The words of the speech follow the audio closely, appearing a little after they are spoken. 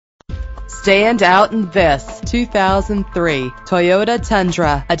Stand out in this 2003 Toyota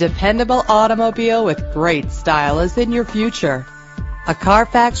Tundra. A dependable automobile with great style is in your future. A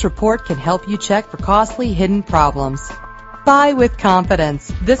Carfax report can help you check for costly hidden problems. Buy with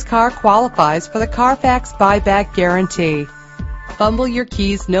confidence. This car qualifies for the Carfax buyback guarantee. Fumble your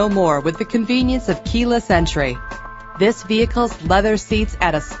keys no more with the convenience of keyless entry. This vehicle's leather seats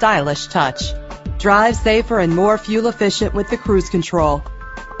add a stylish touch. Drive safer and more fuel efficient with the cruise control.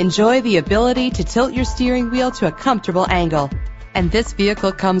 Enjoy the ability to tilt your steering wheel to a comfortable angle. And this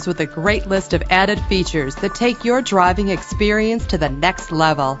vehicle comes with a great list of added features that take your driving experience to the next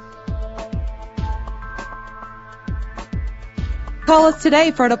level. Call us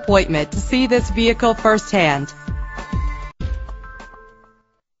today for an appointment to see this vehicle firsthand.